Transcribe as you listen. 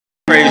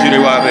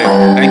Uduwabe.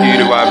 Thank you,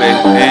 Uduwabe.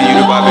 And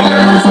Uduwabe,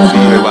 for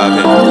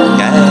Uduwabe.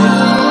 Yeah.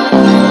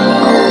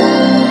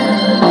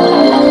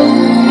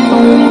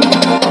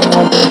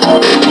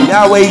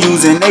 Yahweh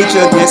using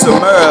nature against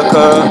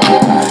America.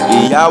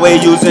 Yahweh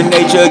using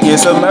nature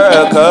against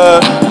America.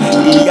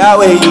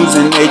 Yahweh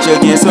using nature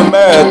against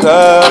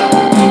America.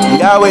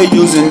 Yahweh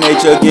using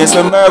nature against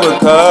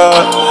America.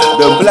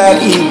 The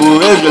black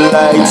Hebrew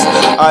Israelites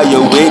are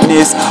your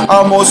witness.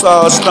 Almost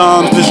all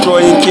storms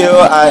destroy and kill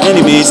our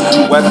enemies.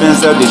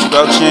 Weapons of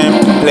destruction,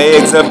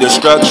 plagues of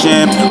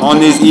destruction on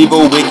this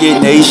evil,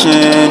 wicked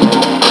nation.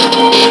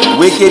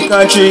 Wicked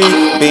country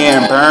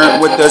being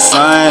burnt with the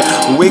sun.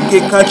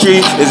 Wicked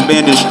country is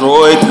being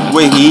destroyed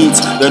with heat.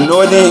 The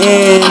northern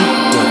end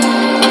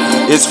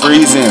is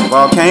freezing.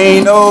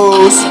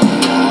 Volcanoes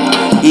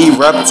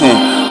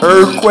erupting.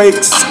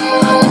 Earthquakes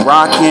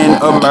rocking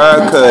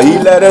America. He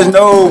let us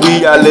know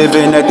we are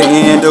living at the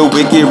end of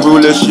wicked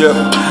rulership.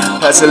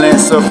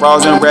 Pestilence of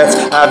frozen rats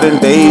have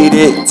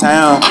invaded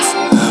towns.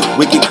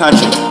 Wicked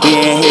country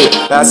being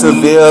hit by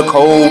severe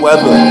cold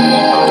weather.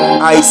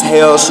 Ice,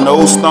 hail,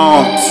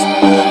 snowstorms,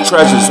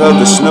 treasures of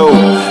the snow,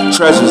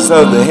 treasures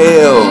of the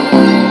hail.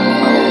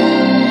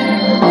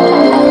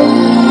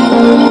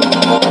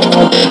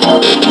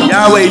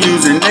 Yahweh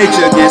using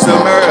nature against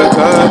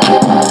America.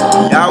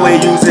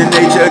 Yahweh using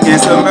nature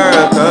against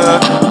America.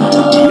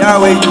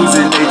 Yahweh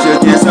using nature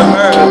against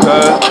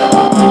America.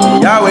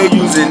 Yahweh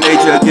using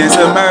nature against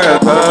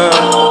America.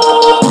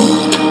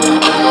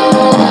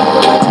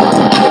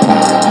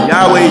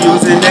 Yahweh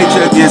using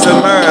nature against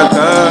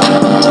America.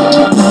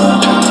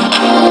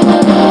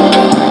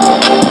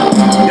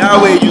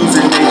 Yahweh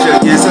using nature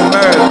against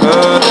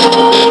America.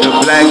 The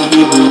black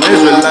Hebrew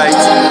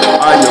Israelites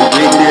are your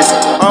witness.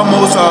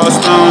 Almost all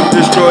storms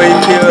destroy and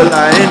kill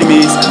our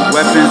enemies.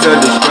 Weapons of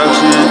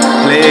destruction,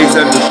 plagues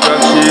of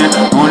destruction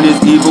on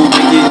this evil,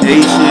 wicked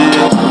nation.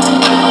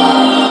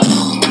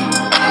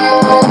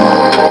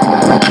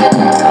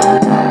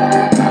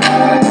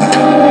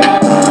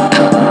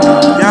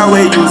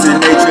 Yahweh using